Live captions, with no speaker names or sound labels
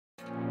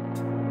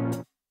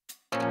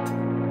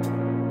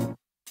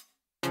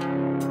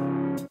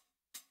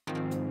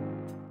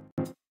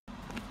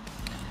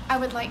I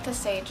would like to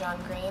say, John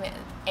Green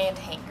and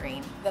Hank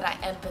Green, that I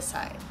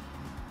empathize.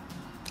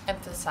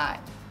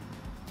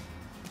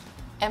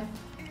 I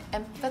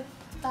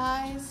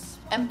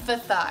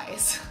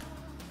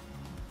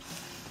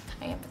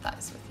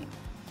empathize with you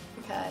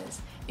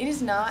because it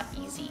is not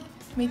easy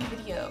to make a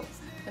video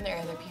when there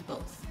are other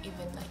people,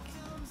 even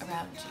like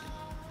around you,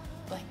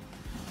 like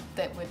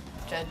that would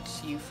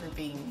judge you for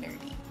being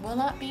nerdy. Well,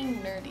 not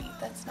being nerdy,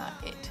 that's not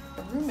it.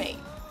 A roommate,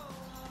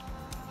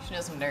 she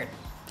knows I'm nerd,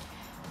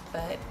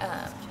 but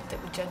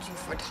that would judge you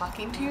for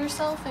talking to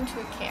yourself into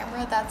a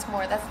camera. That's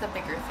the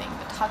bigger thing.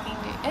 But talking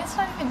to, and it's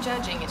not even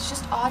judging, it's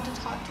just odd to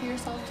talk to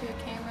yourself to a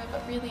camera,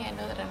 but really I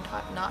know that I'm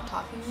not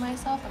talking to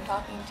myself, I'm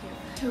talking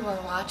to who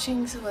are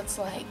watching, so it's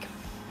like,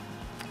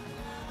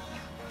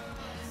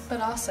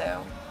 but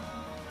also,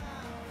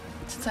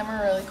 since I'm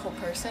a really cool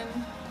person,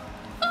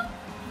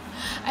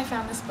 I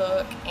found this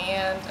book,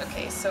 and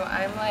okay, so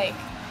I'm like,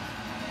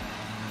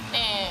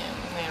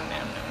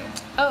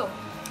 oh,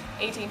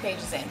 18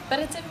 pages in, but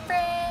it's in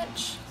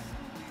French.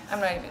 I'm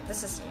not even,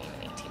 this isn't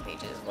even 18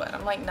 pages, what,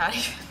 I'm like not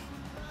even,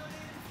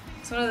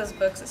 it's one of those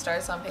books that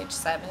starts on page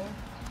 7.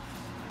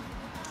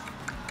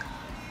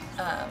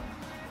 Yeah,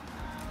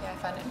 I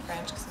found it in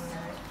French because I'm a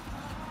nerd.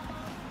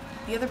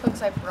 The other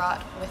books I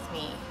brought with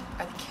me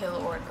are the Kill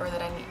Order, or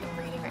that I'm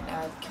reading right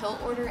now, are the Kill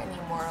Order and the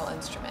Immortal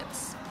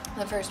Instruments.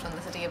 The first one,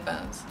 The City of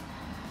Bones.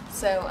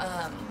 So,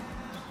 I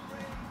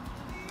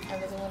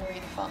really want to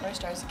read The Fault in Our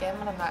Stars again,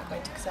 but I'm not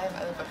going to because I have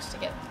other books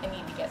I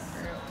need to get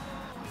through.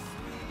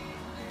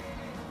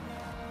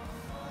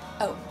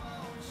 Oh,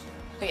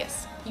 but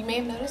yes, you may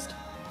have noticed,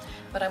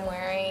 but I'm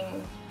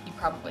wearing, you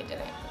probably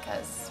didn't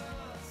because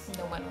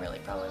no one really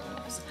probably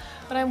knows,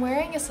 but I'm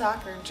wearing a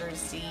soccer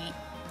jersey.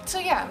 So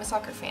yeah, I'm a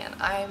soccer fan.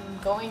 I'm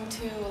going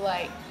to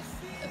like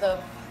the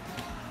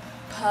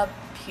pub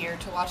here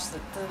to watch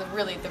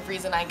really the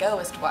reason I go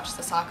is to watch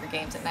the soccer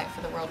games at night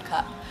for the World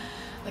Cup.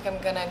 Like I'm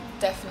gonna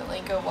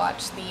definitely go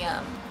watch the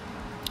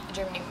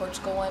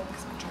Germany-Portugal one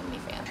because I'm a Germany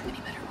fan. Germany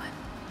better win.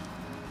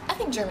 I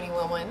think Germany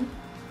will win.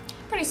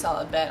 Pretty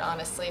solid bet,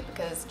 honestly,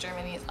 because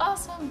Germany is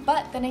awesome,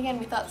 but then again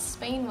we thought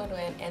Spain would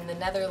win and the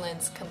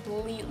Netherlands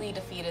completely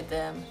defeated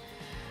them,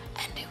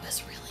 and it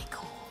was really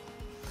cool.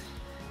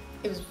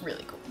 It was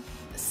really cool.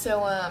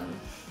 So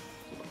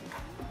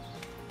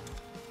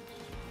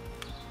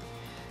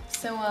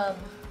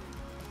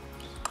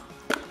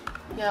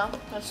yeah,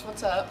 that's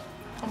what's up.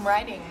 I'm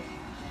writing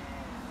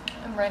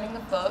a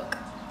book.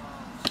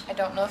 I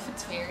don't know if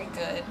it's very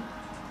good.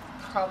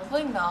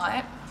 Probably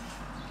not.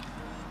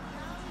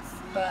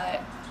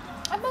 But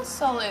I'm a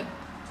solid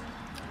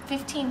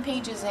 15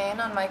 pages in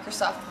on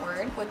Microsoft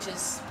Word, which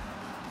is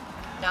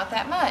not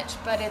that much,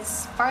 but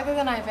it's farther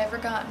than I've ever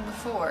gotten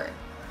before.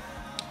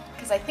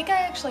 Because I think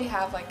I actually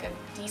have like a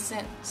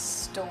decent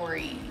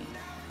story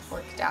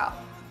worked out.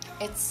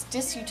 It's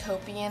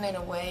dystopian in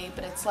a way,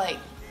 but it's like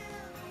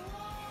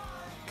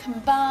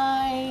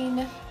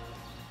combine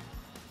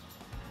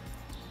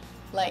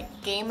like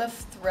Game of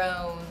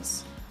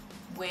Thrones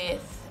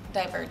with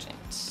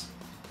Divergent.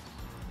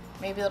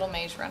 Maybe a little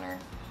Maze Runner.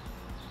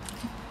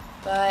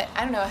 But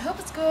I don't know, I hope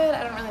it's good.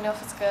 I don't really know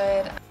if it's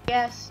good.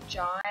 Yes,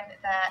 John,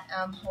 that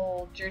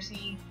whole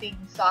jersey thing,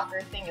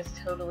 soccer thing is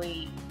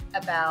totally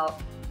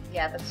about,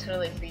 yeah, that's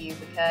totally for you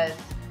because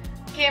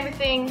camera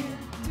thing,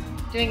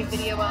 doing a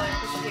video while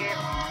I'm here,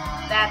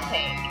 that's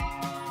Hank.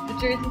 The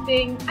jersey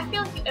thing, I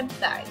feel like you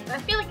empathize. And I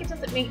feel like it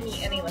doesn't make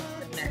me any less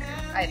of a nerd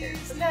either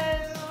because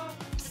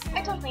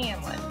I totally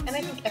am one. And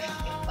I think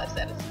everything I've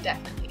said is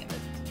definitely a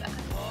movie to that.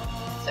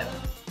 So,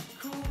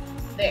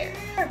 there.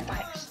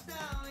 Bye.